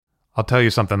I'll tell you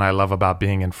something I love about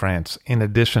being in France, in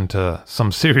addition to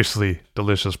some seriously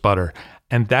delicious butter,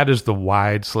 and that is the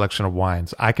wide selection of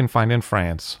wines I can find in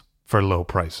France for low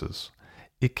prices.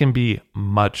 It can be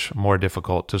much more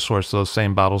difficult to source those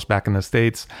same bottles back in the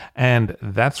States, and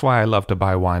that's why I love to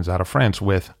buy wines out of France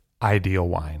with Ideal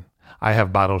Wine. I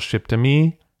have bottles shipped to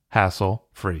me,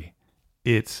 hassle-free.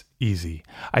 It's easy.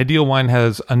 Ideal Wine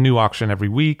has a new auction every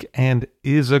week and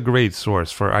is a great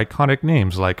source for iconic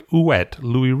names like Ouet,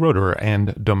 Louis Roeder,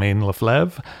 and Domaine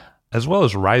Leflevre, as well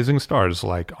as rising stars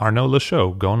like Arnaud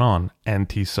Lachaud, Gonon, and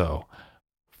Tissot.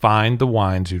 Find the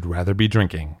wines you'd rather be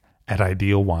drinking at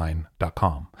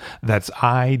idealwine.com. That's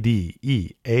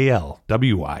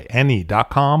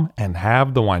IDEALWINE.com and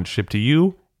have the wine shipped to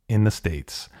you in the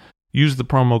States. Use the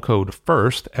promo code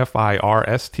FIRST,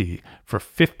 F-I-R-S-T, for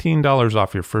 $15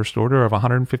 off your first order of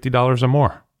 $150 or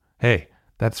more. Hey,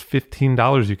 that's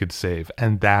 $15 you could save,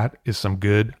 and that is some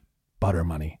good butter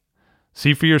money.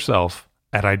 See for yourself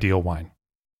at Ideal Wine.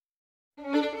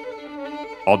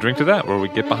 I'll drink to that, where we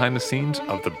get behind the scenes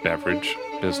of the beverage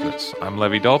business. I'm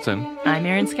Levi Dalton. I'm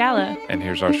Erin Scala. And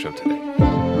here's our show today.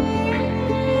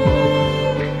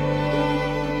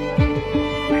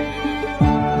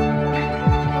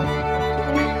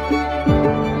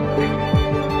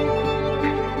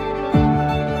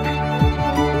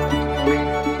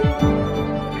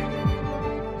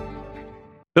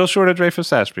 Bill Shorter,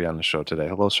 Dreyfus Ashby on the show today.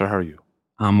 Hello, sir. How are you?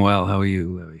 I'm well. How are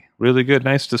you, Levi? Really good.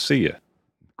 Nice to see you.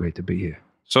 Great to be here.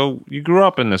 So you grew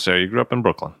up in this area. You grew up in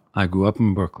Brooklyn. I grew up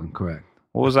in Brooklyn, correct.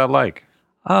 What was that like?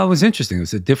 It was interesting. It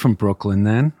was a different Brooklyn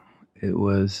then. It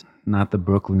was not the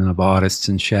Brooklyn of artists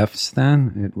and chefs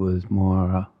then. It was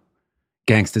more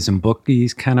gangsters and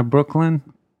bookies kind of Brooklyn,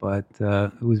 but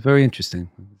it was very interesting.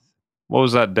 What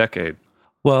was that decade?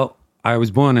 Well, I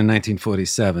was born in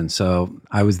 1947, so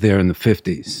I was there in the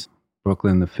 50s.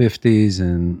 Brooklyn in the 50s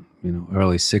and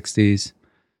early 60s.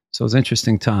 So it was an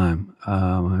interesting time.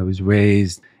 I was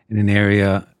raised in an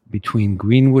area between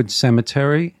Greenwood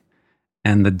Cemetery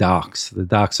and the docks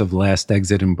of Last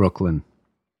Exit in Brooklyn.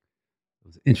 It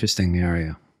was an interesting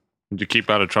area. Did you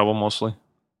keep out of trouble mostly?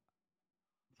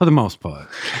 For the most part.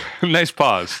 Nice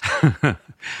pause.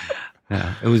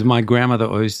 Yeah, it was my grandmother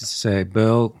always used to say,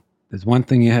 Bill, there's one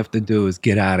thing you have to do is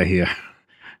get out of here.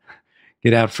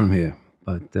 Get out from here.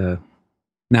 But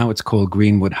now it's called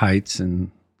Greenwood Heights, and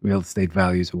real estate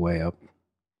values are way up.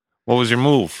 What was your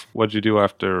move? What did you do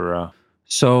after?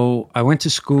 So I went to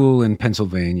school in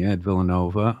Pennsylvania at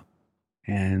Villanova,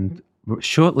 and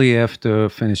shortly after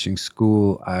finishing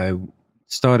school, I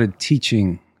started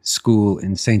teaching school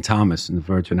in St. Thomas in the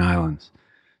Virgin Islands.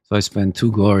 So I spent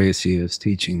 2 glorious years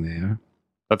teaching there.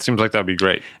 That seems like that'd be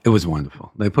great. It was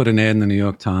wonderful. They put an ad in the New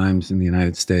York Times in the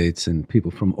United States, and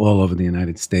people from all over the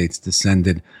United States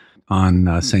descended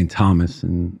on St. Thomas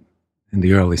in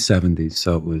the early 70s.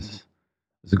 So it was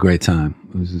a great time.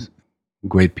 It was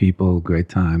great people, great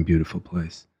time, beautiful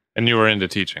place. And you were into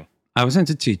teaching? I was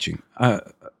into teaching. I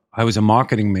was a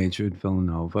marketing major at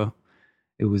Villanova.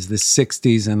 It was the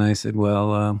 60s, and I said,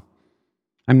 well,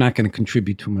 I'm not going to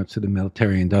contribute too much to the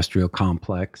military-industrial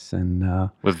complex. And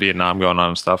with Vietnam going on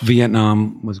and stuff?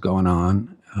 Vietnam was going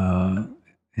on.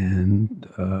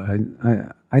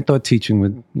 I thought teaching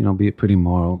would, be a pretty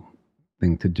moral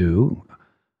thing to do.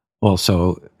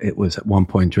 Also, it was at one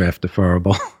point draft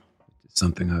deferrable,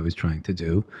 something I was trying to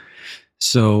do.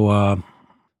 So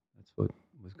that's what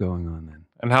was going on then.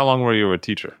 And how long were you a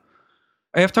teacher?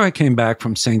 After I came back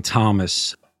from St.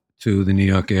 Thomas to the New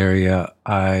York area,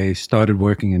 I started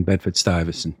working in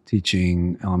Bedford-Stuyvesant,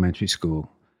 teaching elementary school.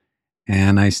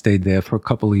 And I stayed there for a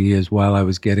couple of years while I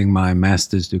was getting my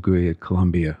master's degree at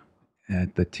Columbia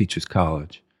at the Teachers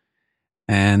College.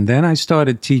 And then I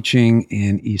started teaching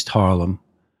in East Harlem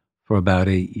for about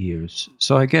 8 years.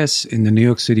 So I guess in the New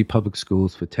York City public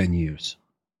schools for 10 years.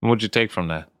 And what'd you take from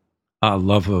that? A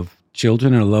love of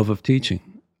children and a love of teaching.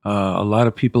 A lot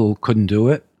of people couldn't do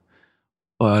it,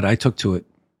 but I took to it.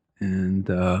 And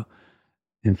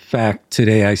in fact,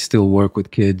 today I still work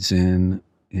with kids in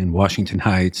Washington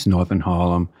Heights, Northern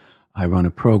Harlem. I run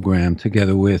a program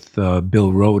together with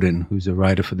Bill Rhoden, who's a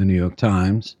writer for the New York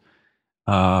Times.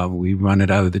 We run it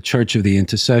out of the Church of the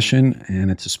Intercession, and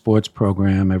it's a sports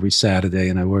program every Saturday,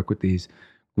 and I work with these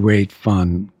great,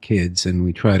 fun kids, and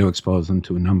we try to expose them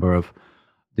to a number of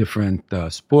different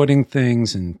sporting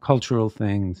things and cultural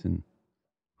things. And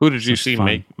who did you see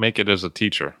make it as a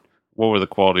teacher? What were the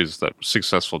qualities that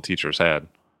successful teachers had?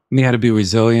 You had to be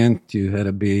resilient. You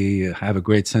had to have a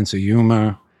great sense of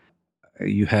humor.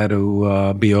 You had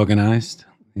to be organized.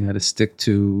 You had to stick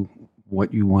to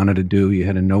what you wanted to do. You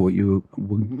had to know what you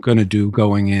were going to do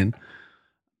going in.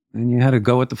 And you had to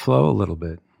go with the flow a little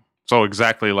bit. So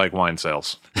exactly like wine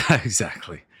sales.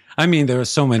 Exactly. I mean, there are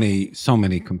so many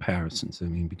comparisons. I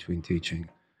mean, between teaching.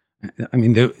 I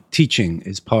mean, teaching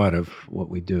is part of what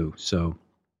we do. So,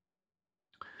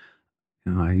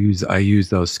 I use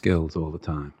those skills all the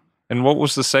time. And what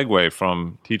was the segue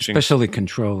from teaching? Especially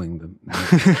controlling them.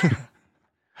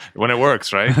 When it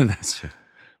works, right? That's it.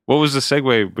 What was the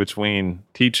segue between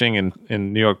teaching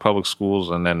in New York public schools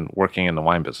and then working in the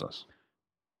wine business?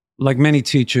 Like many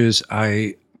teachers,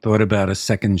 I thought about a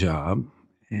second job,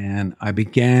 and I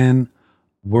began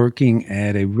working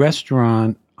at a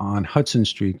restaurant on Hudson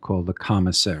Street called the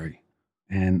Commissary.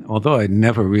 And although I'd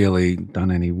never really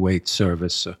done any wait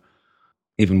service,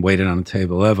 even waited on a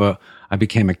table ever, I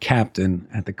became a captain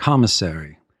at the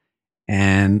Commissary.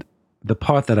 And the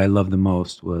part that I loved the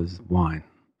most was wine.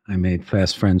 I made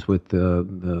fast friends with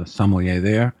the sommelier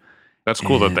there. That's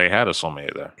cool that they had a sommelier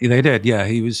there. They did, yeah.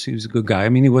 He was a good guy. I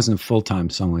mean, he wasn't a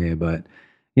full-time sommelier, but,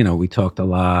 we talked a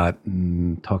lot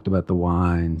and talked about the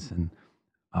wines. And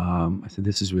I said,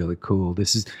 this is really cool.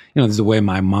 This is the way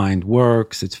my mind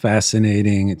works. It's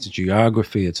fascinating. It's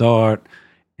geography. It's art.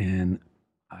 And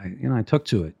I took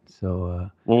to it. So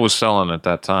what was selling at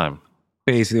that time?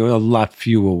 Basically, there were a lot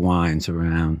fewer wines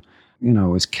around. It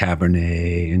was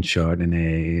Cabernet and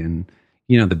Chardonnay and,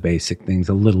 the basic things.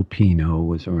 A little Pinot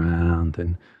was around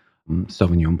and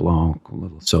Sauvignon Blanc, a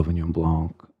little Sauvignon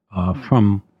Blanc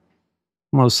from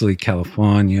mostly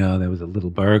California. There was a little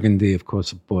Burgundy, of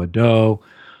course, of Bordeaux,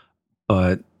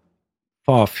 but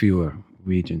far fewer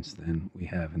regions than we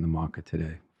have in the market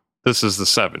today. This is the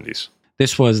 70s.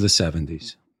 This was the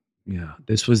 70s. Yeah,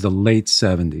 this was the late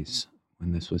 70s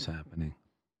when this was happening.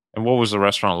 And what was the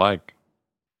restaurant like?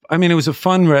 I mean, it was a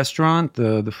fun restaurant.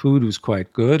 The food was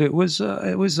quite good. It was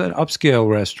an upscale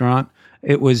restaurant.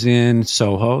 It was in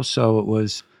Soho, so it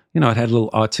was, it had a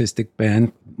little artistic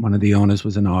bent. One of the owners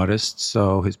was an artist,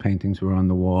 so his paintings were on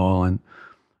the wall. And,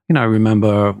 I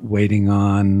remember waiting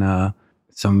on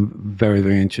some very,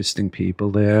 very interesting people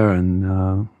there,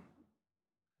 and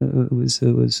it was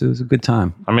a good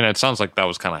time. I mean, it sounds like that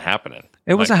was kind of happening.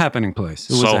 It was a happening place.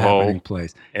 It was Soho, a happening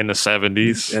place in the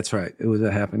 70s. That's right. It was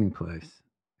a happening place.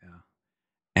 Yeah,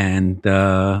 and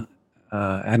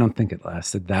I don't think it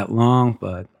lasted that long,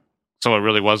 but so it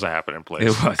really was a happening place.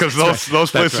 It was, because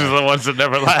those places are the ones that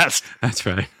never last. That's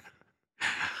right.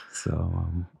 So,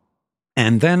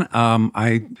 and then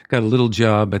I got a little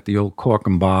job at the old Cork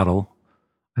and Bottle.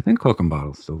 I think Cork and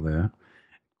Bottle's still there.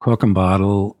 Cork and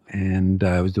Bottle, and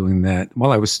I was doing that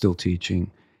while I was still teaching,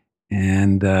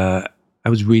 and I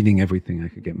was reading everything I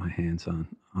could get my hands on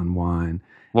wine.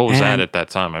 What was that at that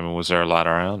time? I mean, was there a lot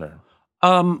around? Or?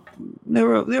 There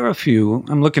were a few.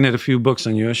 I'm looking at a few books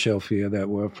on your shelf here that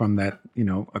were from that,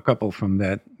 a couple from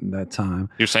that time.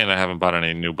 You're saying I haven't bought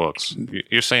any new books.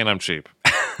 You're saying I'm cheap.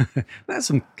 That's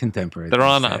some contemporary. They're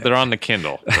on the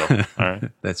Kindle. So, all right.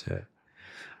 That's it.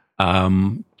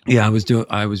 Yeah,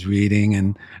 I was reading,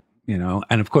 and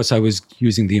and of course I was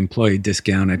using the employee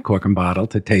discount at Cork and Bottle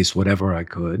to taste whatever I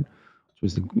could, which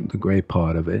was the great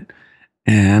part of it.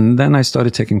 And then I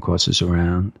started taking courses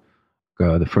around.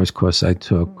 The first course I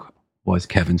took was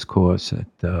Kevin's course at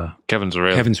Kevin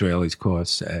Zraly's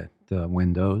course at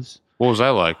Windows. What was that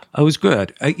like? It was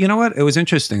good. You know what? It was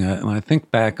interesting. When I think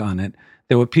back on it,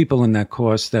 there were people in that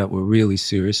course that were really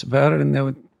serious about it, and there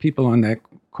were people on that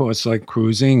course like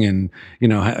cruising and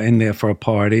in there for a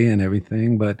party and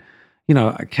everything. But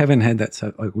Kevin had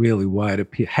that really wide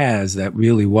appeal. Has that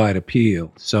really wide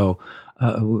appeal. So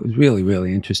it was really,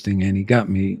 really interesting, and he got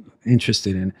me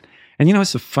interested in it. And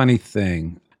it's a funny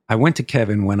thing. I went to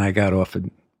Kevin when I got offered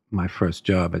my first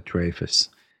job at Dreyfus,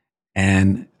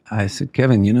 and I said,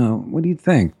 Kevin, what do you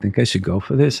think? Think I should go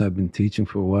for this? I've been teaching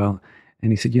for a while.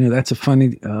 And he said, that's a funny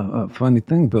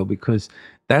thing, Bill, because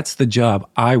that's the job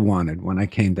I wanted when I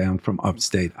came down from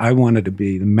upstate. I wanted to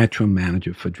be the metro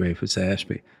manager for Dreyfus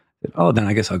Ashby. I said, oh, then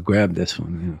I guess I'll grab this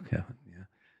one, Kevin. Yeah.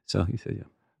 So he said, yeah.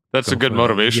 That's a good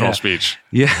motivational speech.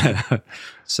 Yeah.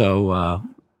 So,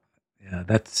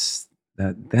 that's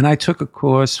that. Then I took a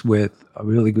course with a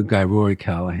really good guy, Rory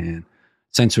Callahan,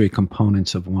 Sensory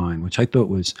Components of Wine, which I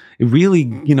thought it really,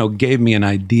 gave me an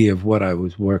idea of what I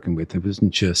was working with. It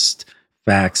wasn't just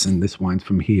facts and this wine's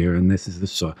from here and this is the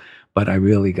sort, but I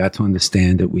really got to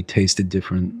understand that we tasted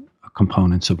different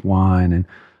components of wine,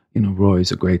 and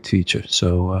Roy's a great teacher.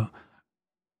 So,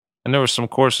 and there were some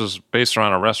courses based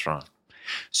around a restaurant.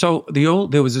 So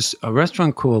there was a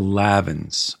restaurant called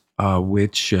Lavin's,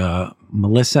 which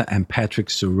Melissa and Patrick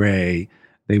Suray,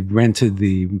 they rented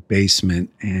the basement,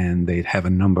 and we had a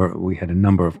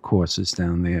number of courses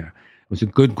down there. It was a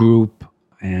good group,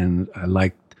 and I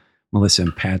liked Melissa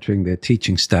and Patrick, their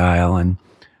teaching style, and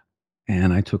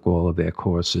and I took all of their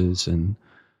courses. And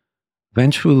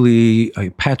eventually,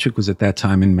 Patrick was at that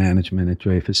time in management at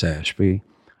Dreyfus Ashby,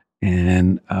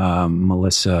 and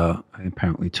Melissa, I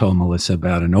apparently told Melissa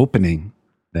about an opening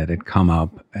that had come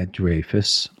up at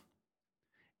Dreyfus.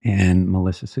 And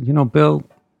Melissa said, Bill,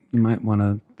 you might want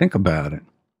to think about it.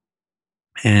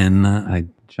 And I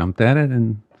jumped at it,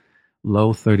 and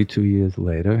 32 years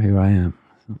later, here I am.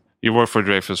 You worked for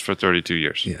Dreyfus for 32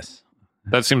 years. Yes.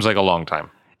 That seems like a long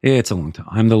time. It's a long time.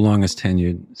 I'm the longest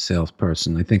tenured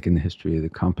salesperson, I think, in the history of the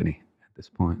company at this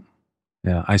point.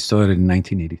 Yeah, I started in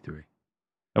 1983.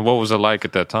 And what was it like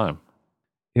at that time?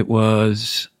 It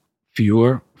was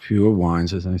fewer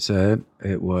wines, as I said.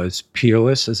 It was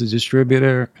Peerless as a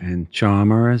distributor and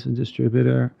Charmer as a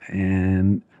distributor,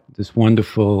 and this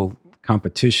wonderful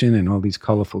competition and all these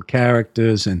colorful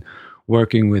characters, and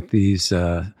working with these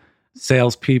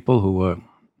salespeople who were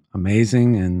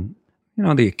amazing, and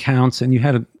the accounts, and you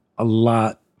had a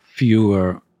lot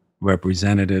fewer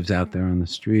representatives out there on the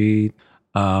street,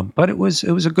 but it was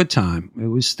a good time. It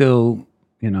was still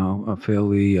a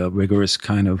fairly rigorous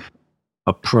kind of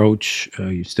approach.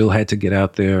 You still had to get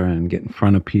out there and get in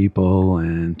front of people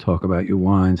and talk about your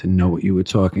wines and know what you were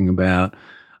talking about.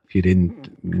 If you didn't,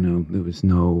 there was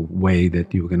no way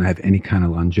that you were going to have any kind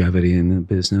of longevity in the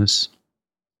business.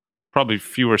 Probably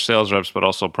fewer sales reps, but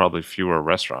also probably fewer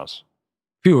restaurants.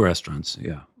 Fewer restaurants,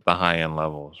 yeah. The high-end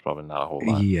level is probably not a whole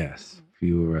lot. Yes,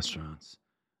 fewer restaurants,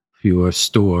 fewer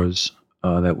stores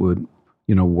that would,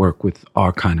 work with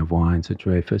our kind of wines at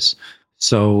Dreyfus.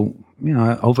 So,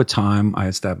 over time, I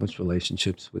established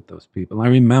relationships with those people. I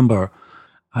remember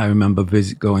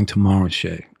going to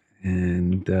Montrachet,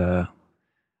 and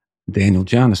Daniel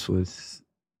Jonas was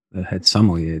the head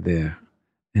sommelier there,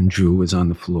 and Drew was on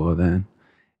the floor then.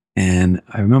 And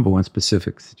I remember one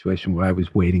specific situation where I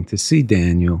was waiting to see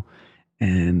Daniel,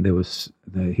 and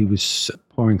he was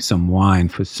pouring some wine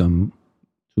for some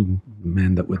two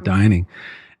men that were dining,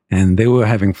 and they were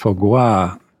having foie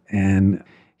gras, and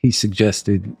he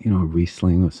suggested, a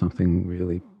Riesling or something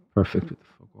really perfect with the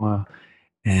foie gras.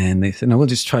 And they said, no, we'll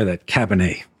just try that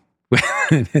Cabernet.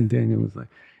 And Daniel was like,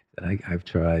 I've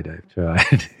tried.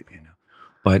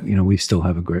 But, we still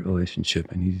have a great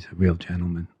relationship, and he's a real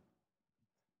gentleman.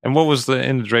 And what was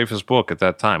in the Dreyfus book at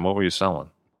that time? What were you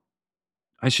selling?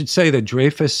 I should say that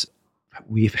Dreyfus,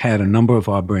 we've had a number of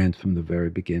our brands from the very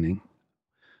beginning.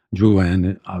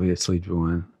 Drouhin, obviously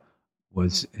Drouhin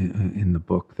was in the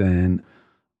book then.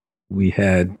 We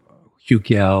had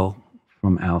Hugel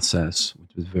from Alsace,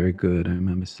 which was very good. I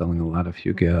remember selling a lot of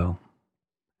Hugel.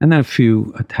 And then a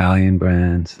few Italian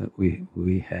brands that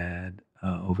we had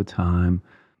over time.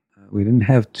 We didn't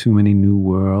have too many New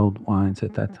World wines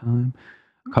at that time.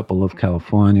 A couple of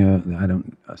California,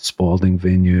 Spalding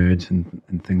Vineyards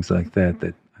and things like that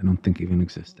I don't think even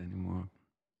exist anymore.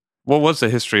 What was the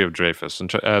history of Dreyfus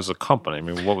as a company? I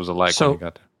mean, what was it like when you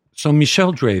got there? So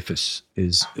Michel Dreyfus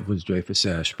was Dreyfus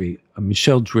Ashby.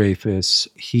 Michel Dreyfus,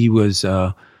 he was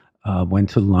went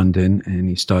to London and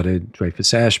he started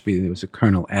Dreyfus Ashby. There was a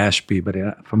Colonel Ashby, but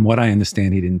from what I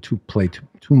understand, he didn't play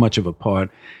too much of a part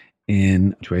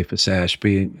in Dreyfus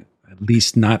Ashby, at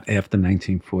least not after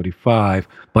 1945.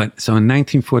 But so in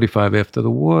 1945, after the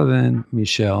war, then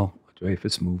Michel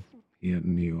Dreyfus moved here to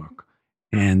New York.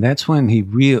 And that's when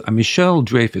Michel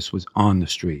Dreyfus was on the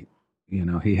street.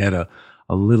 He had a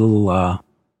little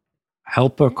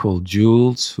helper called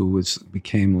Jules, who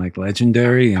became like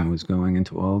legendary and was going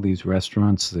into all these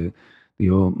restaurants,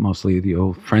 mostly the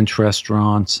old French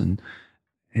restaurants, and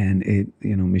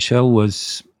Michel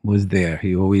was there.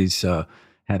 He always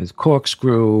had his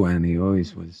corkscrew, and he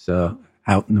always was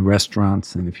out in the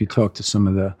restaurants. And if you talk to some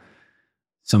of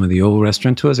the old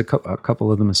restaurateurs, a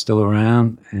couple of them are still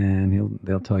around, and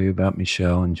they'll tell you about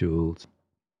Michel and Jules.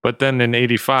 But then in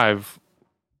 '85.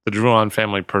 The Drouhin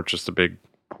family purchased a big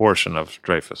portion of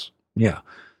Dreyfus. Yeah.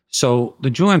 So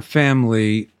the Drouhin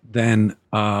family then,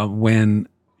 when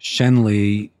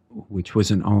Schenley, which was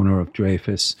an owner of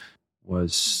Dreyfus,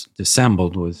 was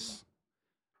dissembled,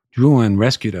 Drouhin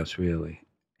rescued us, really.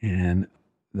 And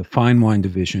the fine wine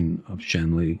division of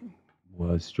Schenley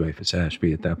was Dreyfus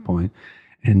Ashby at that point.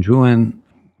 And Drouhin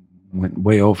went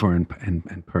way over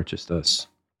and purchased us.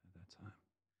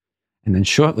 And then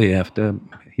shortly after,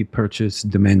 he purchased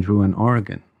Domaine Drouhin,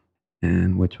 Oregon,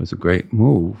 which was a great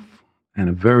move and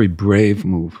a very brave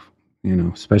move,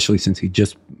 especially since he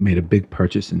just made a big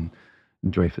purchase in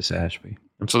Dreyfus Ashby.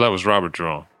 And so that was Robert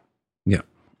Drouhin. Yeah.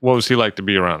 What was he like to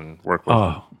be around and work with?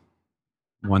 Oh,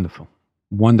 wonderful.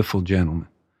 Wonderful gentleman.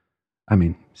 I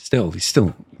mean, he's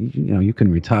still, you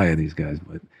can retire these guys,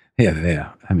 but they're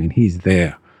there. I mean, he's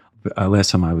there.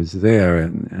 Last time I was there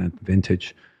at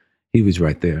Vintage, he was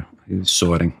right there. He was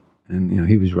sorting, and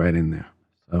he was right in there.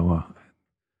 So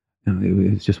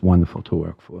it was just wonderful to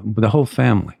work for. But the whole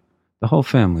family,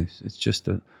 it's just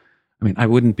I mean, I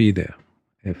wouldn't be there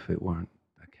if it weren't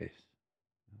that case.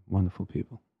 Wonderful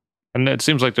people. And it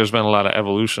seems like there's been a lot of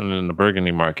evolution in the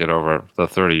Burgundy market over the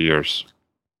 30 years.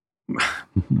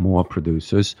 More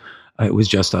producers. It was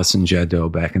just us and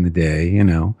Jadot back in the day,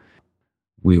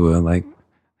 We were like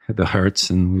the Hertz,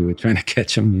 and we were trying to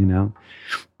catch them,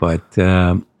 But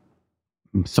so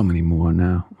many more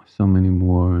now. So many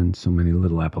more, and so many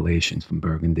little appellations from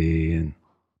Burgundy. And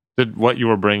did what you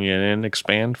were bringing in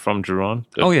expand from Drouhin?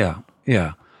 Oh,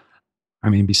 yeah. I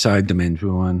mean, beside Domaine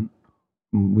Drouhin,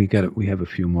 we have a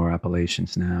few more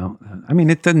appellations now. I mean,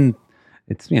 it didn't.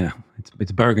 It's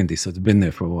it's Burgundy, so it's been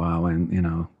there for a while, and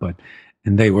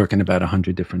and they work in about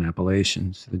 100 different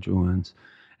appellations, the Drouhins,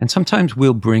 and sometimes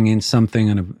we'll bring in something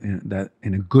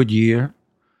in a good year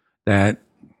that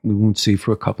we won't see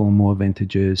for a couple more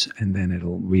vintages, and then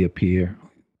it'll reappear,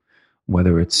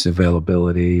 whether it's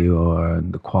availability or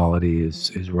the quality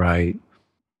is right.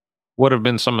 What have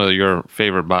been some of your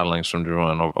favorite bottlings from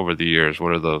Drouhin over the years?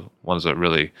 What are the ones that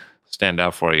really stand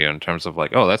out for you in terms of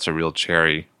like, oh, that's a real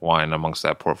cherry wine amongst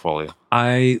that portfolio?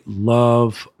 I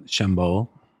love Chambolle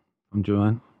from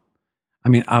Drouhin. I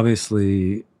mean,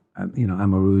 obviously,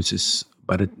 Amaruz is,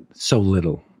 but it's so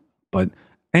little. But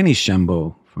any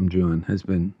Chambolle from Drouhin has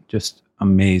been just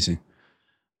amazing.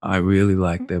 I really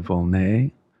liked their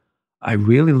Volnay. I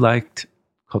really liked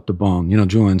Côte de Beaune.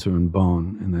 Drouhins are in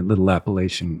Beaune, and that little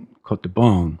appellation Côte de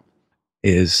Beaune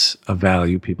is a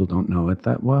value. People don't know it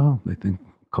that well. They think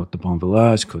Côte de Beaune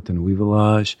Village, Côte de Nuit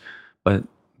Village, but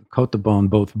Côte de Beaune,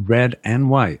 both red and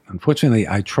white. Unfortunately,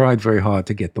 I tried very hard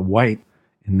to get the white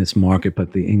in this market,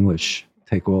 but the English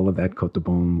take all of that Côte de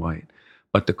Beaune white.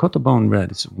 But the Côte de Beaune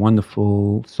red is a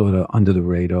wonderful, sort of under the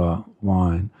radar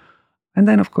wine. And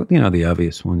then, of course, the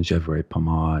obvious ones, Gevrey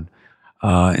Pommard.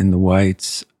 In the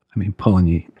whites, I mean,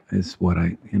 Pouligny is what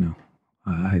I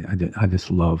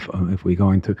just love. If we're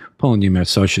going to Pouligny,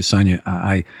 Merceau, Chassagne,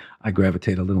 I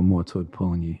gravitate a little more toward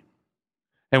Pouligny.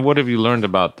 And what have you learned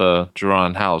about the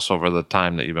Drouhin house over the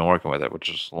time that you've been working with it, which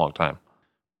is a long time?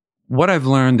 What I've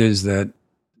learned is that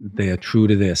they are true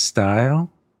to their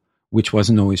style, which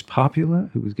wasn't always popular.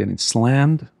 It was getting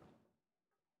slammed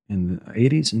in the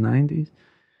 80s and 90s.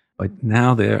 But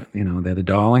now they're the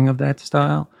darling of that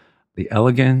style. The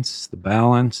elegance, the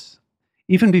balance.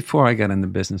 Even before I got in the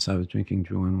business, I was drinking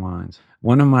Drouhin wines.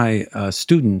 One of my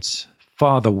students'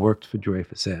 father worked for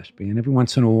Dreyfus Ashby, and every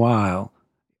once in a while,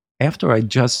 after I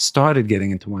just started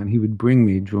getting into wine, he would bring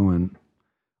me Drouhin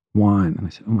wine. And I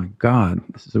said, oh my God,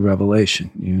 this is a revelation,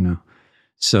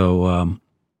 So,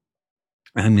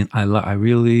 I mean, I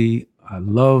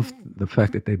love the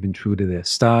fact that they've been true to their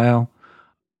style.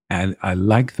 And I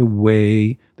like the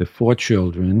way the four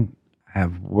children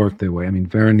have worked their way. I mean,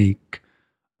 Veronique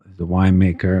is the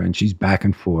winemaker, and she's back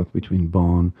and forth between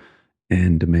Beaune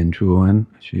and Domaine Drouhin.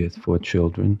 She has four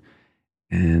children.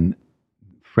 And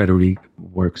Frédéric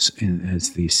works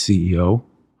as the CEO.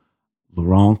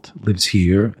 Laurent lives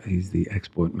here. He's the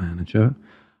export manager.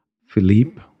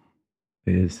 Philippe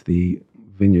is the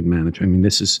vineyard manager. I mean,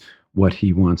 this is what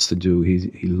he wants to do.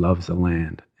 He loves the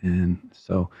land. And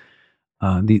so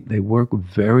they work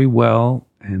very well,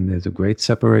 and there's a great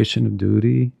separation of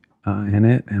duty in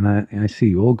it. And I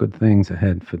see all good things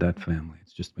ahead for that family.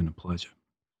 It's just been a pleasure.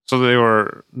 So they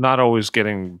were not always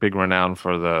getting big renown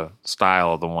for the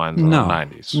style of the wines in the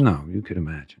 90s. No, you could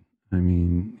imagine. I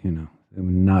mean,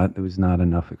 there was not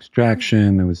enough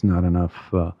extraction. There was not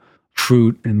enough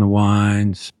fruit in the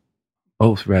wines,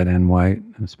 both red and white,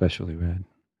 especially red.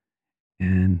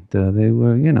 And they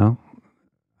were,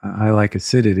 I like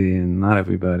acidity, and not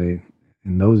everybody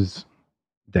in those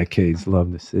decades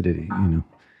loved acidity,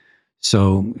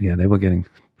 So, yeah, they were getting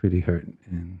pretty hurt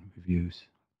in reviews.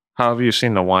 How have you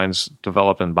seen the wines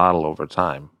develop and bottle over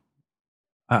time?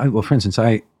 Well, for instance,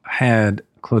 I had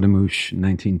Clos de Mouche in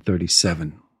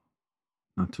 1937,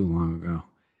 not too long ago.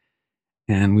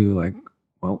 And we were like,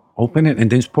 well, open it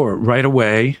and then just pour it right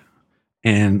away.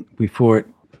 And before it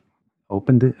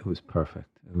opened it was perfect.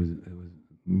 It was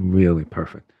really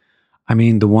perfect. I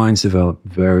mean, the wines developed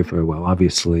very, very well.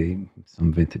 Obviously,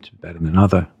 some vintage is better than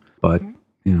other, but,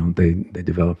 they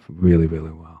developed really,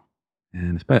 really well.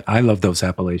 And I love those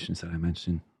appellations that I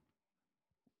mentioned.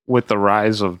 With the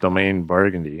rise of Domaine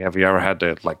Burgundy, have you ever had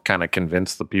to kind of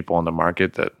convince the people in the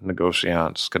market that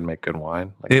Negociants could make good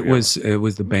wine? It was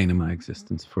the bane of my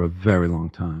existence for a very long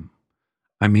time.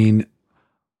 I mean,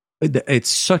 it's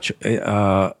such.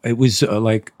 It was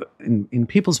like in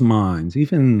people's minds,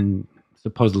 even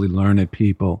supposedly learned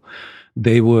people,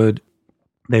 they would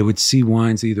they would see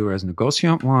wines either as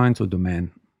negociant wines or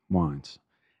domain wines.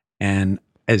 And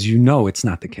as you know, it's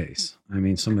not the case. I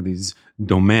mean, some of these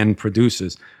domain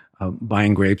producers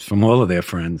buying grapes from all of their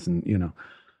friends,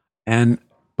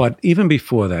 but even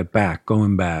before that,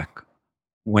 going back,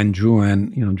 when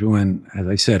Drouhin, as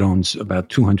I said, owns about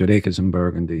 200 acres in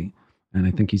Burgundy, and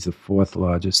I think he's the fourth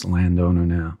largest landowner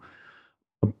now.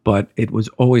 But it was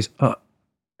always,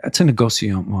 that's a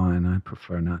negociant wine. I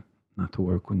prefer not to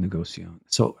work with negociant.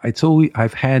 So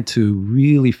I've had to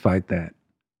really fight that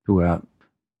throughout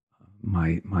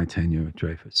my tenure at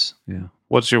Dreyfus. Yeah.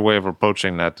 What's your way of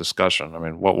approaching that discussion? I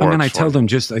mean, what works? I tell them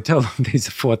he's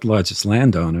the fourth largest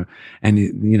landowner, and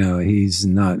he's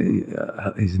not.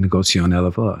 He's a negociant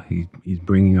éleveur. He's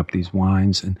bringing up these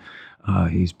wines, and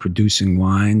he's producing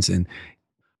wines, and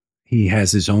he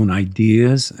has his own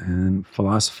ideas and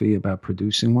philosophy about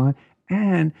producing wine.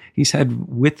 And he's had,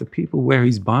 with the people where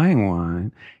he's buying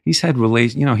wine, he's had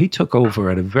relations. He took over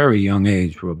at a very young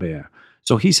age, Robert.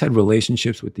 So he's had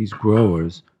relationships with these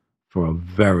growers for a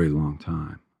very long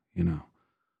time,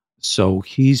 So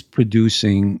he's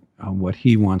producing what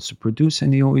he wants to produce,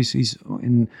 and he's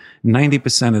in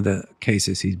 90% of the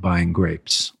cases he's buying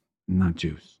grapes, not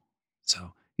juice.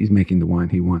 So he's making the wine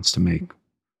he wants to make.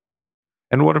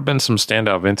 And what have been some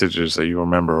standout vintages that you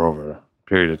remember over a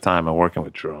period of time and working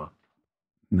with Drouhin?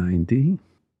 90. I'm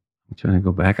trying to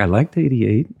go back. I liked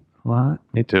 88 a lot.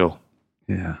 Me too.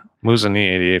 Yeah. Moussigny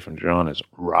 88 from Drouhin is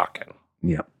rocking.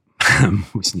 Yep.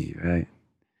 Moussigny, right?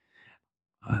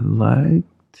 I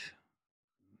liked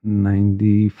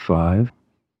 95.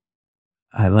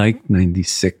 I liked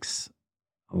 96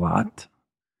 a lot.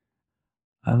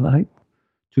 I liked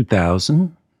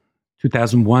 2000.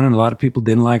 2001, and a lot of people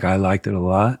didn't like. I liked it a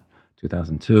lot.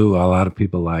 2002, a lot of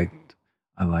people liked.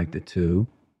 I liked it too.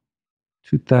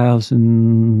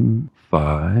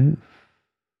 2005,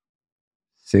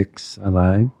 6, I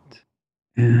liked.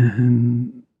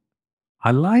 And I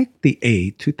liked the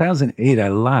 8. 2008, I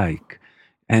like.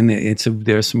 And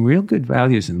there's some real good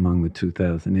values among the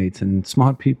 2008s, and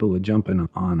smart people are jumping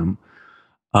on them.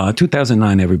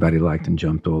 2009, everybody liked and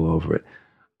jumped all over it.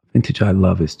 Vintage I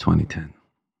love is 2010.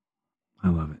 I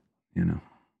love it,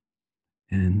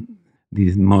 And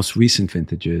these most recent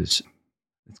vintages,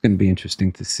 it's going to be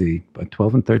interesting to see. But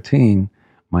 12 and 13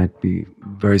 might be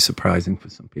very surprising for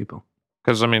some people.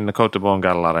 Because, the Côte de Beaune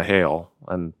got a lot of hail,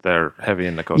 and they're heavy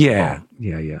in the Côte de Beaune.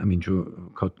 Yeah.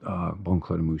 Bon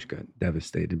Clos de Mouche got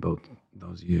devastated both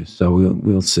those years. So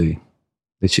we'll see.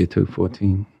 This year, too,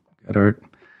 14 got hurt. I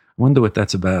wonder what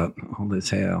that's about, all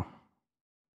this hail.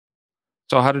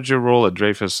 So how did your role at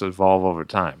Dreyfus evolve over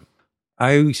time?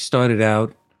 I started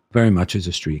out very much as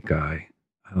a street guy.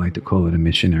 I like to call it a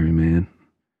missionary man,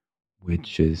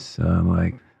 which is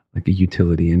like a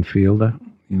utility infielder.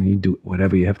 You do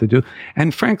whatever you have to do.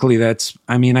 And frankly, I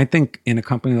think in a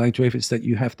company like Dreyfus that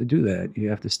you have to do that. You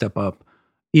have to step up.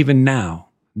 Even now,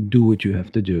 do what you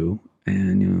have to do.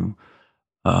 And,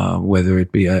 whether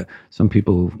it be some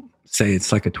people say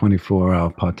it's like a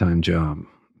 24-hour part-time job.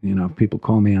 If people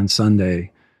call me on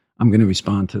Sunday, I'm going to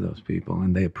respond to those people,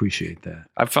 and they appreciate that.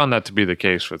 I found that to be the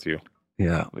case with you.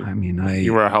 Yeah,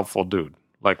 you were a helpful dude.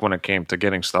 Like when it came to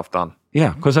getting stuff done.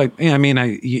 Yeah, because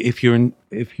if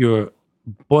you're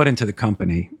bought into the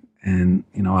company, and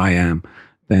I am,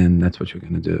 then that's what you're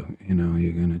going to do.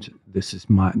 You're going to. This is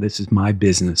my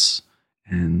business,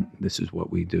 and this is what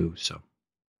we do. So,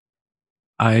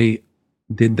 I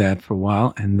did that for a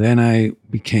while, and then I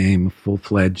became a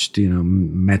full-fledged,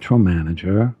 metro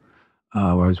manager.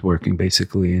 I was working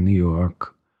basically in New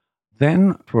York.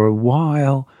 Then for a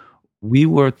while, we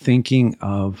were thinking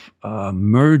of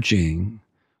merging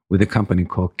with a company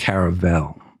called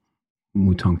Caravel,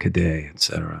 Mouton Cadet,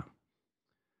 etc.,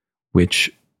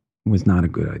 which was not a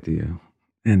good idea,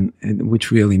 and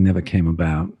which really never came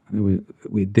about.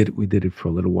 We did it for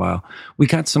a little while. We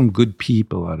got some good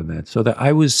people out of that, so that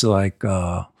I was like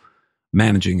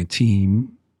managing a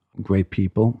team, great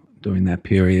people during that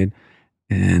period.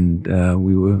 And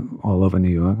we were all over New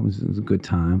York. It was a good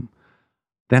time.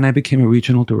 Then I became a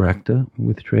regional director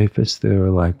with Dreyfus. There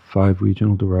are like 5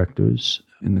 regional directors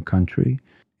in the country.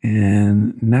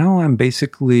 And now I'm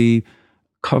basically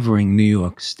covering New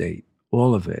York State,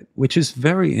 all of it, which is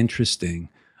very interesting.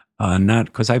 Not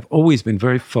because I've always been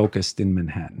very focused in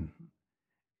Manhattan.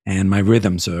 And my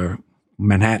rhythms are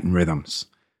Manhattan rhythms.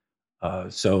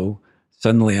 So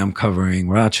suddenly I'm covering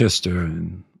Rochester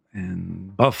and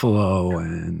Buffalo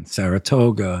and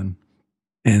Saratoga,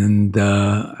 and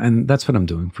that's what I'm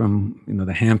doing from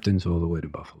the Hamptons all the way to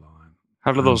Buffalo.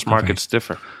 How do those markets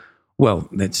differ? Well,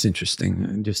 that's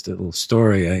interesting. Just a little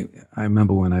story. I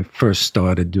remember when I first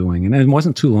started doing, and it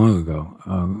wasn't too long ago,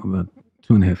 about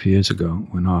 2.5 years ago,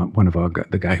 when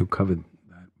the guy who covered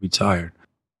that retired.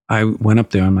 I went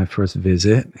up there on my first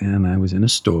visit, and I was in a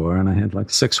store, and I had like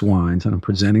 6 wines, and I'm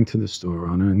presenting to the store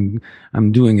owner, and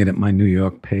I'm doing it at my New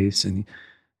York pace. And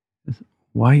he said,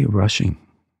 "Why are you rushing?"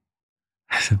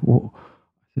 I said, "Well,"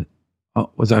 "Oh,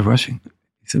 was I rushing?"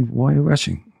 He said, "Why are you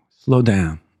rushing? Slow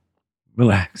down,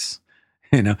 relax."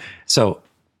 So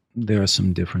there are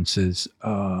some differences.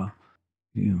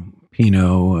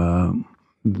 Pinot,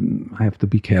 I have to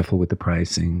be careful with the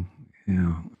pricing.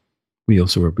 We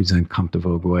also represent Comte de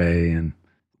Vogüé, and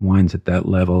wines at that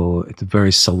level. It's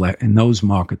very select in those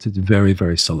markets. It's very,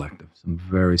 very selective. Some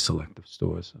very selective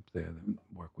stores up there that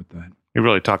work with that. You're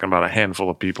really talking about a handful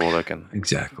of people that can.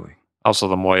 Exactly. Also,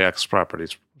 the Moyex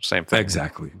properties, same thing.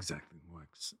 Exactly.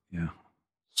 Moyex. Yeah.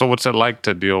 So what's it like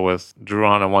to deal with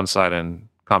Drouhin on one side and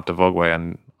Comte de Vogüé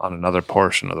on another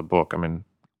portion of the book? I mean,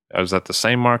 is that the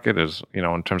same market as,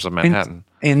 in terms of Manhattan?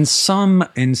 In some,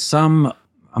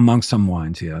 among some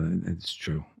wines, yeah, it's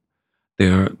true.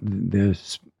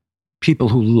 There's people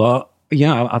who love,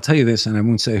 I'll tell you this, and I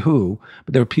won't say who,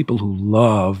 but there are people who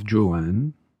love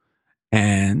Drouhin,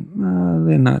 and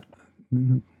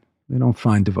they don't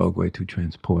find de Vogüé too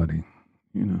transporting.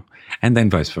 And then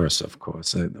vice versa, of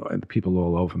course. The people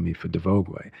all over me for de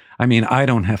Vogüé. I mean, I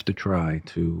don't have to try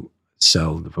to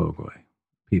sell de Vogüé.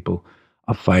 People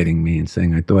are fighting me and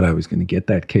saying, "I thought I was going to get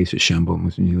that case of Chambon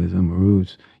Musigny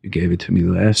Amoureux. You gave it to me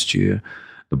last year,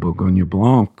 the Bourgogne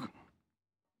Blanc.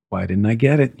 Why didn't I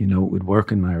get it? It would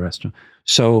work in my restaurant."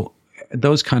 So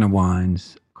those kind of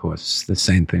wines, of course, the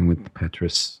same thing with the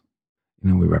Petrus.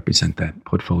 We represent that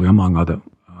portfolio among other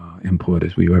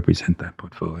importers. We represent that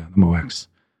portfolio, the Moyex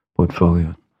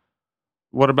portfolio.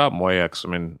 What about Moyex? I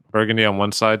mean, Burgundy on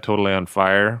one side, totally on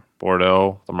fire.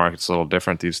 Bordeaux, the market's a little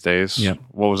different these days. Yep.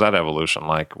 What was that evolution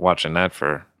like, watching that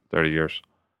for 30 years?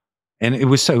 And it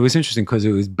was interesting because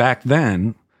it was back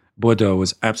then, Bordeaux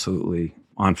was absolutely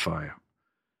on fire.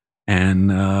 And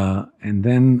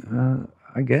then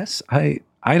I guess, I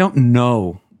don't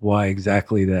know why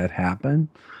exactly that happened,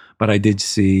 but I did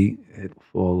see it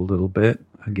fall a little bit.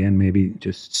 Again, maybe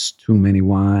just too many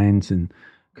wines and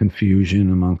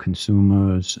confusion among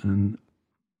consumers.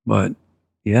 But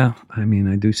yeah, I mean,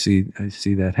 I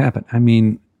see that happen. I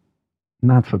mean,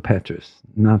 not for Petrus,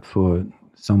 not for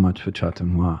so much for Chateau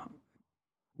Noir.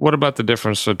 What about the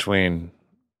difference between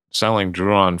selling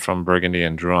Drouhin from Burgundy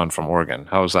and Drouhin from Oregon?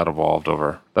 How has that evolved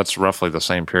over? That's roughly the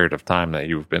same period of time that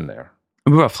you've been there.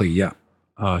 Roughly, yeah.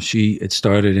 It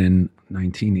started in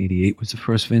 1988 was the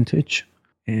first vintage,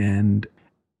 and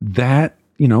that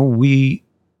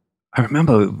I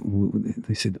remember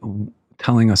they said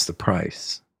telling us the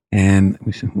price, and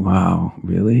we said, "Wow,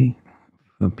 really?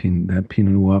 That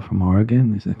Pinot Noir from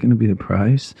Oregon, is that going to be the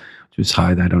price?" Which was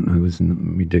high. I don't know. It was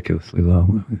ridiculously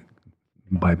low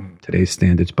by today's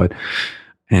standards,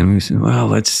 and we said, "Well,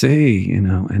 let's see,"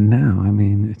 And now, I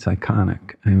mean, it's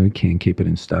iconic. I mean, we can't keep it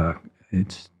in stock.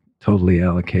 It's totally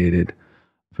allocated.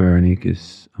 Veronique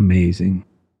is amazing.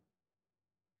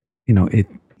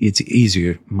 It's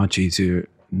easier, much easier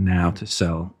now to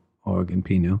sell Oregon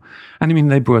Pinot. And I mean,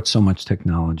 they brought so much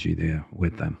technology there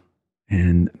with them.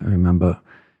 And I remember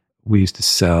we used to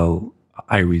sell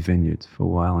Irie Vineyards for a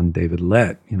while, and David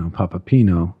Lett, Papa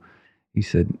Pinot, he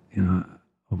said,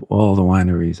 of all the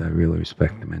wineries, I really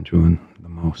respect them and Drouhin the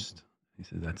most. He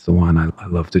said, that's the one I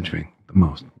love to drink the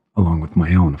most, along with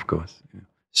my own, of course.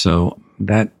 So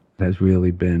that has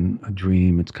really been a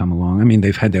dream. It's come along. I mean,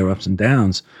 they've had their ups and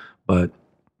downs, but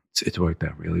it's worked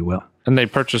out really well. And they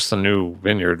purchased a new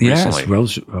vineyard recently.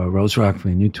 Yes, Rose Rock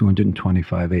Vineyard,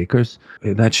 225 acres.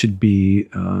 That should be,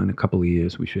 in a couple of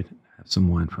years, we should have some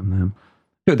wine from them.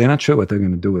 They're not sure what they're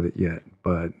going to do with it yet,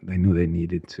 but they knew they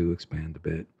needed to expand a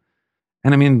bit.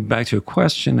 And I mean, back to your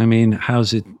question, I mean,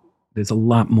 how's it? There's a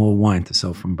lot more wine to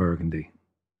sell from Burgundy.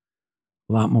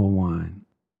 A lot more wine.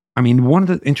 I mean, one of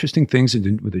the interesting things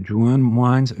with the Drouhin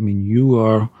wines, I mean, you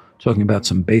are talking about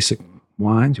some basic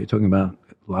wines. You're talking about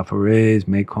Laforets,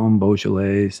 Macomb,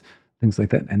 Beaujolais, things like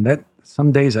that. And that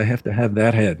some days I have to have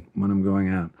that head when I'm going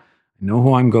out. I know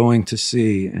who I'm going to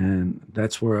see, and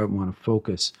that's where I want to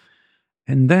focus.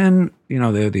 And then,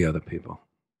 they're the other people.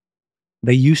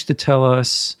 They used to tell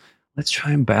us, let's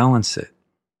try and balance it.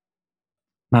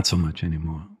 Not so much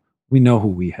anymore. We know who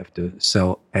we have to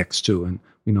sell X to, and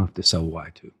we know have to sell Y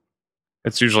to.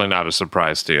 It's usually not a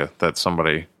surprise to you that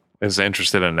somebody is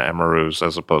interested in the Amoureux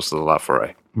as opposed to the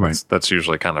Laforêt. Right. That's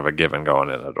usually kind of a given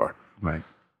going in the door. Right.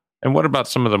 And what about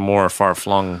some of the more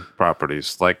far-flung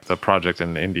properties, like the project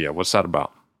in India? What's that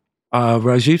about?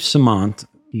 Rajiv Samant,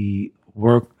 he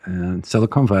worked in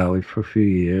Silicon Valley for a few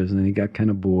years, and then he got kind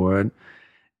of bored.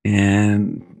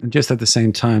 And just at the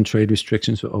same time, trade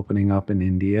restrictions were opening up in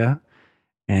India.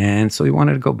 And so he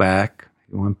wanted to go back.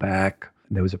 He went back.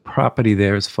 There was a property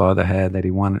there his father had that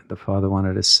the father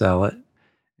wanted to sell it. And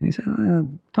he said,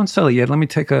 don't sell it yet. Let me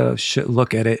take a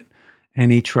look at it.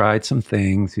 And he tried some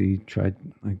things. He tried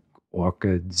like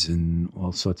orchids and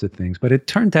all sorts of things. But it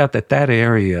turned out that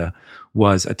area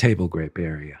was a table grape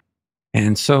area.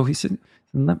 And so he said,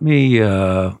 let me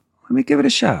give it a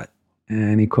shot.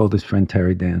 And he called his friend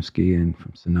Terry Damsky in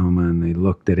from Sonoma, and they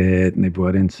looked at it, and they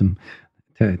brought in some.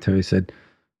 Terry said,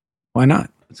 why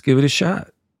not? Let's give it a shot.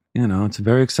 It's a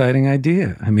very exciting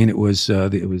idea. I mean,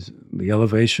 the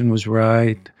elevation was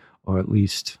right, or at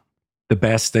least the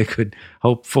best they could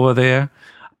hope for there.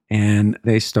 And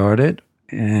they started,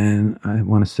 and I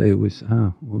want to say it was,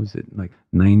 what was it, like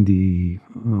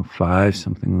 95,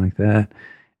 something like that.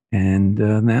 And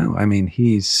now, I mean,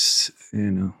 he's,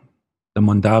 the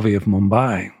Mondavi of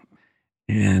Mumbai.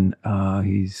 And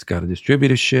he's got a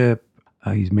distributorship.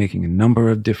 He's making a number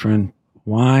of different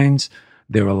wines.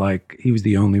 He was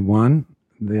the only one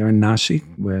there in Nashik,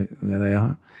 where they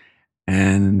are.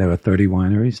 And there are 30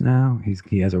 wineries now.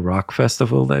 He has a rock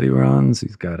festival that he runs.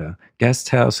 He's got a guest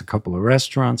house, a couple of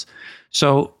restaurants.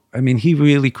 So, I mean, he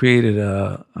really created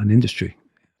an industry.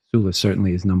 Sula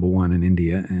certainly is number one in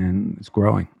India, and it's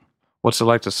growing. What's it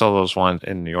like to sell those wines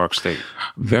in New York State?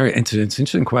 It's an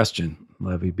interesting question,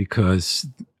 Levy, because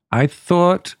I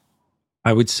thought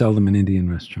I would sell them in Indian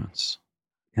restaurants.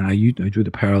 And I drew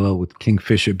the parallel with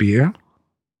Kingfisher beer.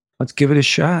 Let's give it a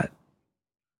shot.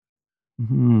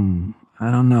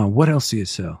 I don't know. What else do you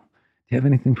sell? Do you have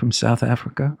anything from South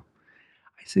Africa?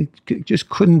 Just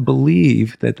couldn't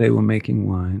believe that they were making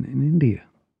wine in India.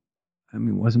 I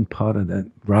mean, it wasn't part of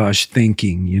that Raj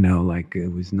thinking, like it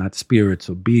was not spirits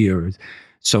or beer.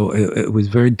 So it was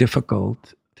very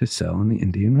difficult to sell in the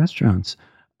Indian restaurants.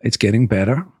 It's getting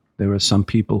better. There are some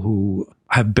people who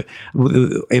have been,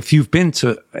 if you've been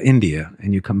to India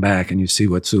and you come back and you see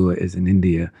what Sula is in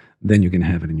India, then you can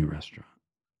have it in your restaurant.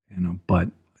 But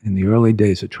in the early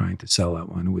days of trying to sell that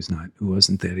one, it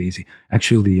wasn't that easy.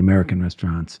 Actually, the American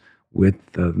restaurants with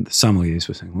the sommeliers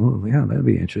were saying, well, yeah, that'd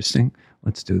be interesting.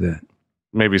 Let's do that.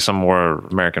 Maybe some more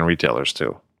American retailers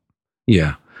too.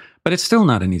 Yeah, but it's still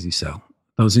not an easy sell.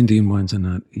 Those Indian wines are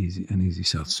not an easy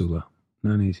sell. Sula,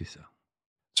 not an easy sell.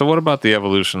 So what about the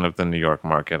evolution of the New York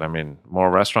market? I mean,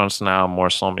 more restaurants now, more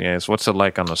sommeliers. What's it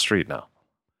like on the street now?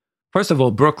 First of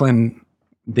all, Brooklyn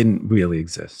didn't really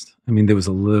exist. I mean, there was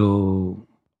a little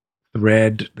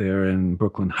thread there in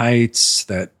Brooklyn Heights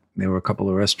that there were a couple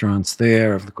of restaurants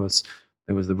there. Of course,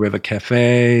 there was the River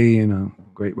Cafe,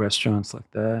 great restaurants like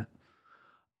that.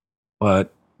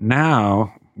 But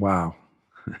now, wow,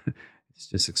 it's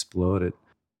just exploded.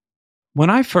 When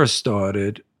I first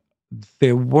started,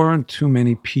 there weren't too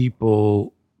many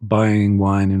people buying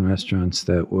wine in restaurants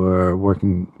that were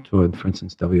working toward, for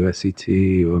instance,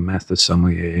 WSET or Master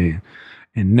Sommelier.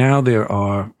 And now there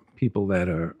are people that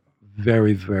are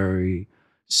very, very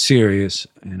serious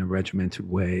in a regimented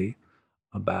way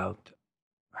about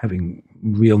having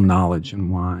real knowledge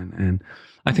in wine. And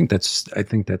I think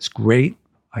that's great.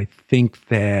 I think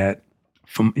that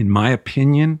in my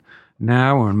opinion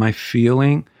now, or in my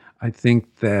feeling, I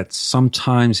think that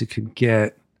sometimes it could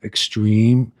get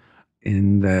extreme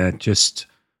in that just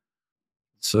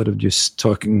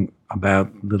talking about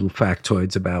little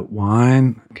factoids about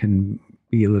wine can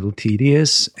be a little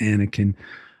tedious, and it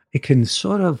can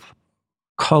sort of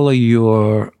color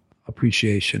your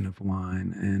appreciation of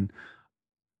wine. And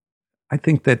I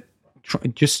think that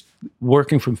just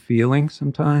working from feeling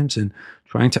sometimes and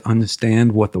trying to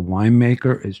understand what the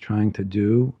winemaker is trying to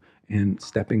do and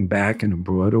stepping back in a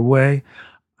broader way,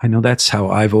 I know that's how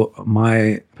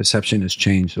my perception has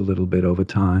changed a little bit over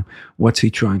time. What's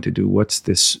he trying to do? What's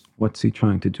he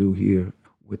trying to do here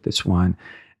with this wine?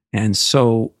 And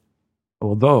so,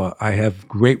 although I have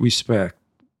great respect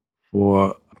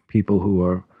for people who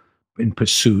are in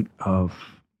pursuit of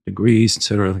degrees, et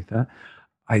cetera, like that,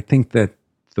 I think that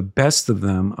the best of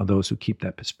them are those who keep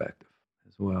that perspective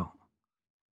as well.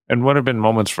 And what have been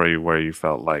moments for you where you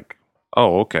felt like,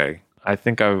 oh, okay, I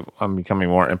think I'm becoming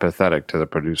more empathetic to the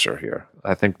producer here.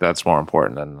 I think that's more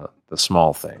important than the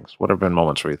small things. What have been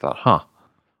moments where you thought,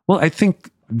 Well, I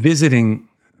think visiting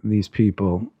these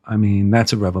people, I mean,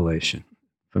 that's a revelation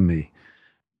for me.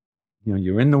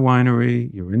 You're in the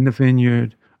winery, you're in the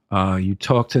vineyard, you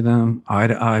talk to them eye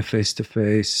to eye, face to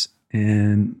face,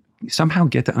 and you somehow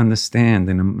get to understand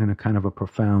in a kind of a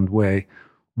profound way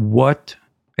what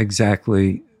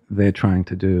exactly they're trying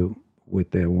to do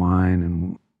with their wine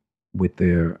and with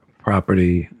their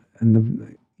property.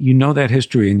 And you know that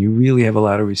history, and you really have a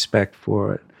lot of respect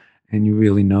for it. And you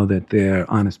really know that they're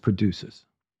honest producers.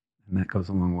 And that goes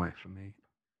a long way for me.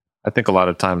 I think a lot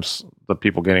of times the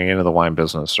people getting into the wine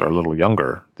business are a little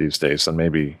younger these days than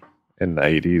maybe in the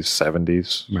 80s,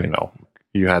 70s. Right. You know,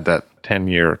 you had that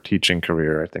 10-year teaching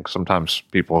career. I think sometimes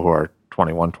people who are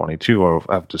 21, 22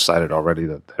 have decided already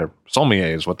that their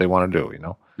sommelier is what they want to do, you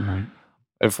know. Right.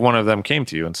 If one of them came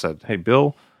to you and said, "Hey,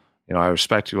 Bill, you know, I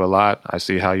respect you a lot. I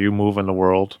see how you move in the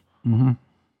world. Mm-hmm.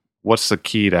 What's the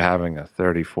key to having a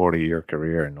 30, 40-year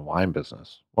career in the wine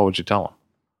business?" What would you tell them?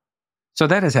 So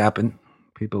that has happened.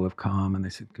 People have come and they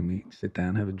said, "Can we sit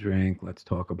down, have a drink? Let's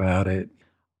talk about it."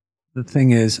 The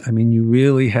thing is, I mean, you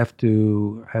really have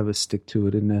to have a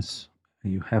stick-to-itiveness.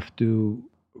 You have to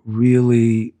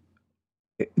really,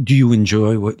 do you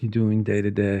enjoy what you're doing day to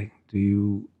day? Do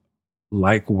you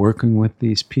like working with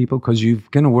these people? Because you're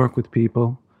going to work with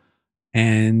people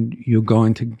and you're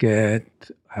going to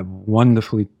have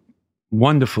wonderful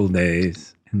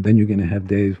days. And then you're going to have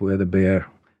days where the bear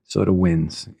sort of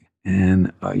wins.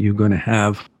 And you're going to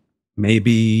have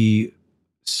maybe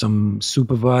some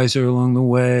supervisor along the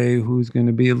way who's going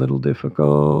to be a little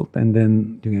difficult. And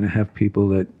then you're going to have people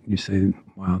that you say,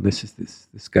 "Wow, this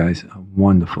guy's a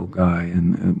wonderful guy.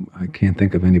 And I can't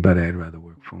think of anybody I'd rather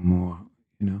work for more,"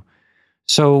 you know?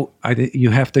 So you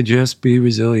have to just be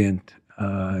resilient.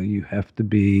 You have to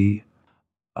be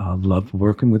love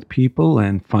working with people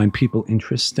and find people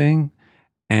interesting.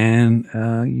 And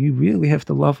you really have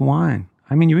to love wine.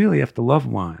 I mean, you really have to love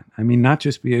wine. I mean, not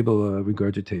just be able to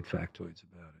regurgitate factoids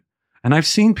about it. And I've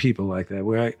seen people like that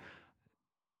where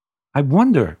I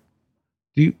wonder,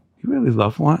 do you really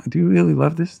love wine? Do you really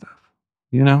love this stuff?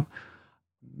 You know,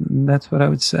 and that's what I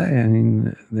would say. I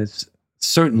mean,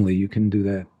 certainly you can do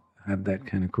that, have that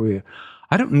kind of career.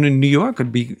 I don't know. New York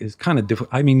is kind of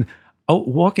different. I mean,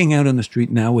 walking out on the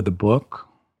street now with a book,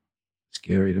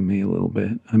 scary to me a little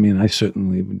bit. I mean, I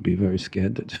certainly would be very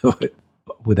scared to do it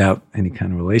without any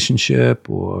kind of relationship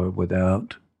or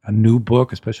without a new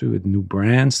book, especially with new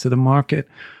brands to the market.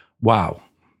 Wow.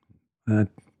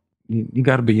 You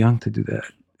got to be young to do that.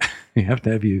 You have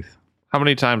to have youth. How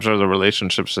many times are the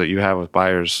relationships that you have with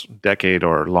buyers decade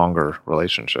or longer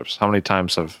relationships? How many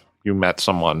times have you met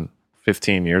someone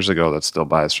 15 years ago that still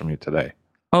buys from you today?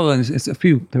 Oh, and it's a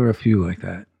few. There are a few like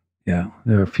that. Yeah,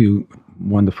 there are a few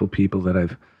wonderful people that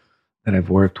I've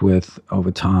worked with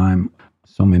over time.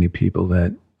 So many people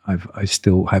that I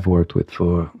still have worked with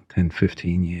for 10,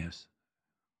 15 years.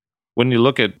 When you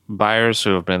look at buyers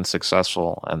who have been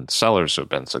successful and sellers who have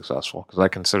been successful, because I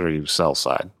consider you sell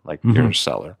side, like you're a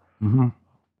seller. Mm-hmm.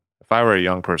 If I were a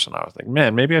young person, I would think,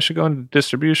 man, maybe I should go into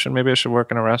distribution. Maybe I should work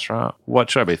in a restaurant. What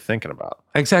should I be thinking about?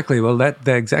 Exactly. Well, that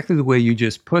exactly the way you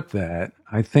just put that,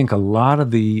 I think a lot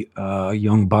of the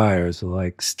young buyers are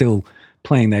like still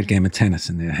playing that game of tennis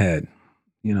in their head.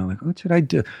 You know, like, what should I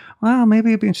do? Well,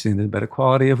 maybe it'd be interesting. There's a better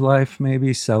quality of life,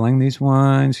 maybe selling these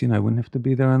wines. You know, I wouldn't have to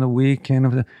be there on the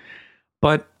weekend.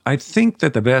 But I think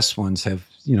that the best ones have,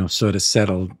 you know, sort of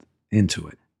settled into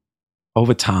it.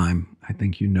 Over time, I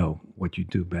think you know what you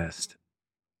do best.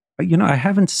 But, you know, I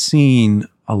haven't seen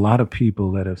a lot of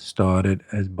people that have started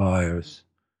as buyers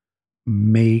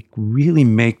really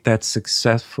make that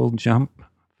successful jump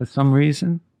for some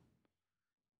reason.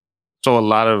 So a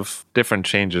lot of different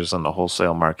changes in the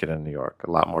wholesale market in New York. A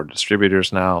lot more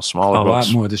distributors now, smaller A books.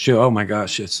 lot more distributors. Oh my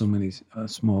gosh, there's so many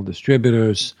small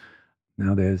distributors.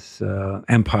 Now there's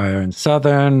Empire and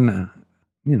Southern,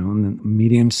 you know, and the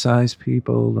medium-sized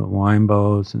people, the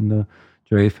Weinbaus and the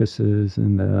Dreyfuses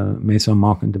and the Maison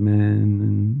Marquand de Min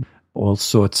and all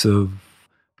sorts of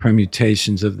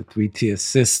permutations of the three-tier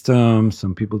system.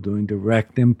 Some people doing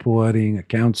direct importing,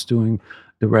 accounts doing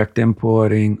direct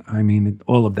importing. I mean,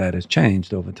 all of that has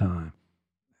changed over time.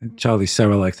 Charlie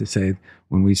Serra likes to say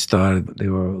when we started,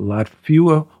 there were a lot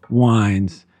fewer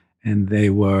wines and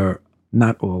they were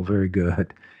not all very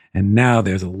good. And now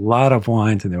there's a lot of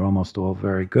wines and they're almost all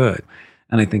very good.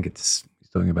 And I think he's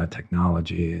talking about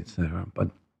technology, et cetera. But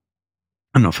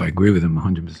I don't know if I agree with him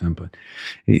 100%, but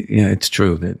yeah, it's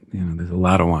true that, you know, there's a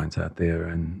lot of wines out there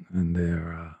and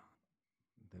they're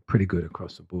pretty good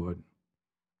across the board.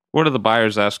 What do the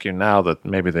buyers ask you now that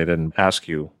maybe they didn't ask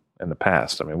you in the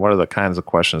past? I mean, what are the kinds of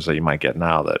questions that you might get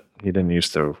now that you didn't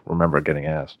used to remember getting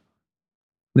asked?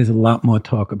 There's a lot more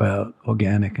talk about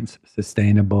organic and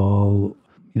sustainable.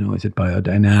 You know, is it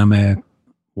biodynamic?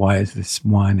 Why is this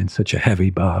wine in such a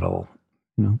heavy bottle?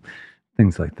 You know,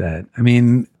 things like that. I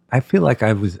mean, I feel like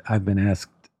I've been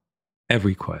asked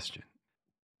every question.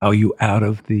 Are you out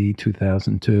of the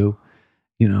 2002?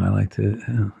 You know, I like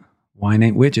to, wine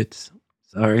ain't widgets.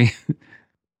 Sorry.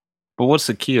 But what's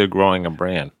the key to growing a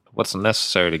brand? What's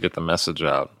necessary to get the message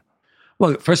out?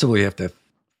 Well, first of all, you have to have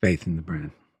faith in the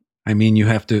brand. I mean, you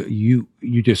have to, you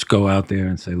just go out there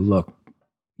and say, look,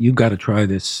 you got to try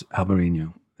this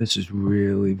Albarino. This is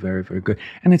really very, very good.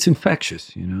 And it's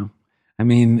infectious, you know? I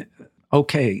mean,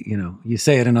 okay, you know, you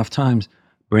say it enough times,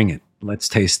 bring it. Let's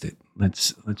taste it.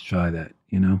 Let's try that,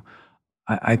 you know?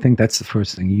 I think that's the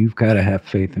first thing. You've got to have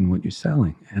faith in what you're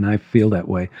selling. And I feel that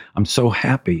way. I'm so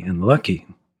happy and lucky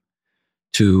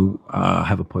to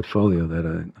have a portfolio that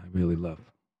I really love.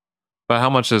 But how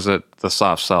much is it the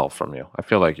soft sell from you? I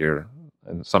feel like you're,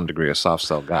 in some degree, a soft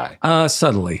sell guy.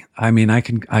 Subtly. I mean, I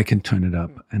can turn it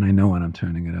up, and I know when I'm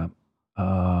turning it up.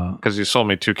 Because you sold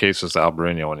me 2 cases of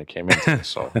Albarino when you came into this,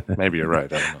 so maybe you're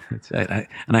right. I don't know. That's right.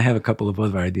 And I have a couple of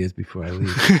other ideas before I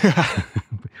leave.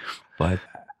 But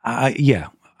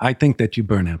I think that you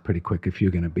burn out pretty quick if you're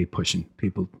going to be pushing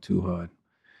people too hard.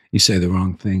 You say the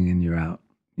wrong thing and you're out,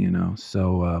 you know.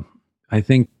 So I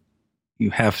think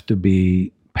you have to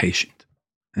be patient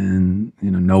and,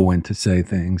 you know when to say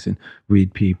things and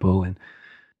read people. And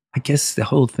I guess the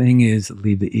whole thing is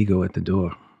leave the ego at the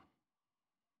door.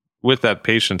 With that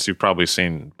patience, you've probably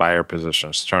seen buyer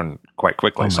positions turn quite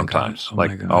quickly sometimes. All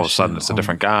of a sudden, it's a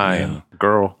different guy and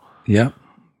girl. Yeah,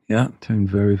 turn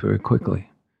very, very quickly.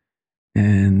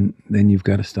 And then you've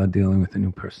got to start dealing with a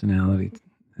new personality.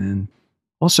 And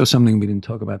also something we didn't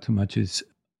talk about too much is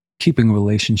keeping a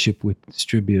relationship with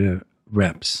distributor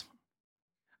reps.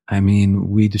 I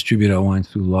mean, we distribute our wines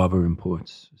through Lava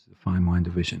Imports, the fine wine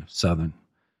division of Southern.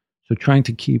 So trying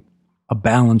to keep a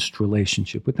balanced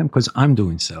relationship with them, because I'm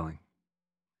doing selling.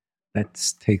 That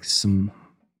takes some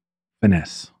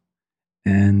finesse.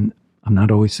 And I'm not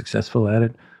always successful at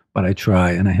it, but I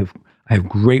try. And I have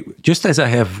great, just as I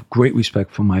have great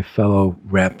respect for my fellow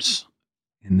reps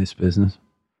in this business,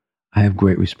 I have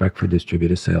great respect for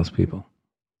distributor salespeople.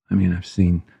 I mean, I've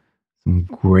seen some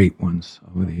great ones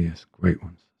over the years, great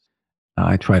ones.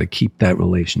 I try to keep that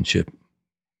relationship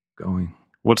going.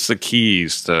 What's the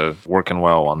keys to working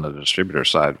well on the distributor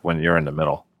side when you're in the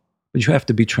middle? But you have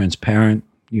to be transparent.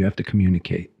 You have to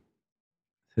communicate.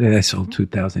 Today I sold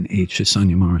 2008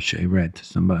 Chassagne Montrachet Red to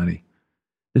somebody.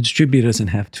 The distributor doesn't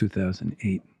have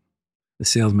 2008. The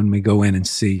salesman may go in and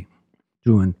see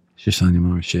Drouhin Chassagne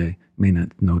Montrachet, may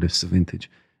not notice the vintage.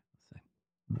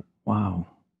 Wow,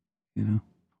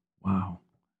 wow.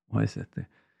 Why is that there?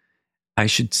 I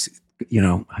should,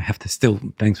 I have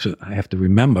to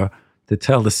remember to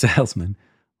tell the salesman,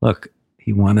 look,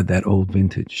 he wanted that old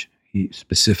vintage. He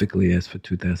specifically asked for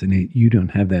 2008. You don't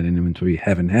have that in inventory. You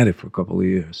haven't had it for a couple of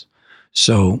years.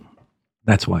 So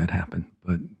that's why it happened.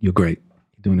 But you're great.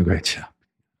 You're doing a great job.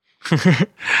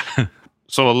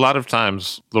 So a lot of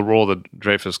times the role that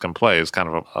Dreyfus can play is kind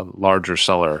of a larger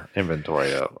seller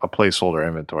inventory, a placeholder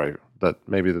inventory that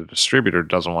maybe the distributor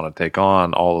doesn't want to take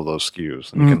on all of those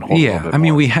SKUs. And you can hold a little bit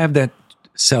more. We have that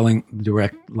selling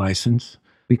direct license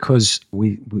because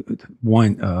we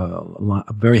wine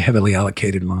very heavily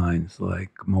allocated lines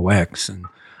like Moex and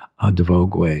de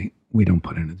Vogue, we don't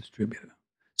put in a distributor.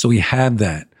 So we have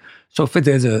that. So if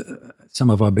there's some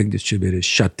of our big distributors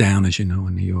shut down, as you know,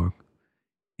 in New York,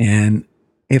 and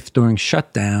if during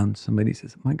shutdown somebody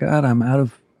says, "My God, I'm out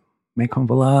of Macon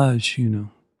Village,"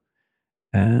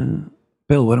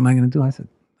 Bill, what am I going to do? I said,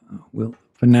 "Well,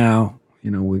 for now,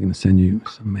 we're going to send you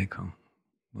some Macon.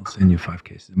 We'll send you 5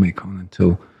 cases of Macon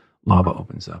until Lava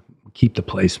opens up. Keep the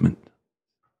placement."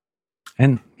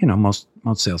 And most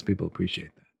salespeople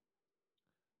appreciate that.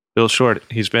 Bill Short,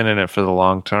 he's been in it for the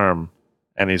long term,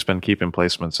 and he's been keeping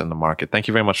placements in the market. Thank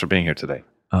you very much for being here today.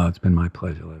 It's been my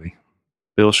pleasure, Levy.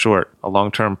 Bill Short, a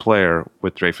long-term player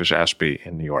with Dreyfus Ashby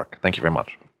in New York. Thank you very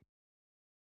much.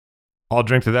 I'll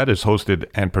Drink to That is hosted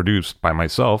and produced by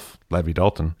myself, Levy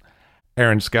Dalton.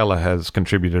 Aaron Scala has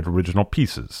contributed original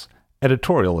pieces.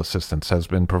 Editorial assistance has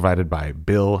been provided by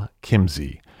Bill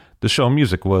Kimsey. The show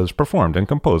music was performed and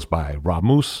composed by Rob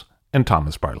Moose and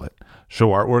Thomas Bartlett.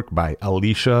 Show artwork by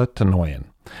Alicia Tenoyan.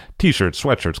 T-shirts,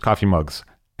 sweatshirts, coffee mugs,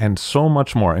 and so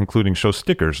much more, including show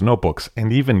stickers, notebooks,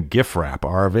 and even gift wrap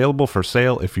are available for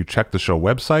sale if you check the show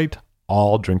website,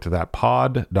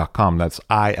 illdrinktothatpod.com. That's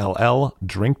ILL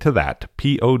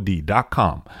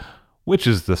drinktothatpod.com, which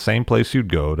is the same place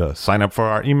you'd go to sign up for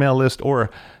our email list or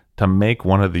to make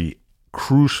one of the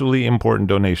crucially important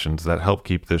donations that help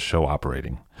keep this show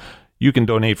operating. You can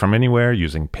donate from anywhere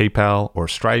using PayPal or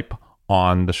Stripe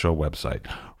on the show website.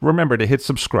 Remember to hit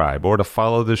subscribe or to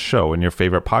follow this show in your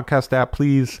favorite podcast app,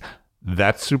 please.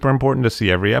 That's super important to see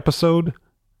every episode.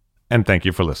 And thank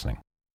you for listening.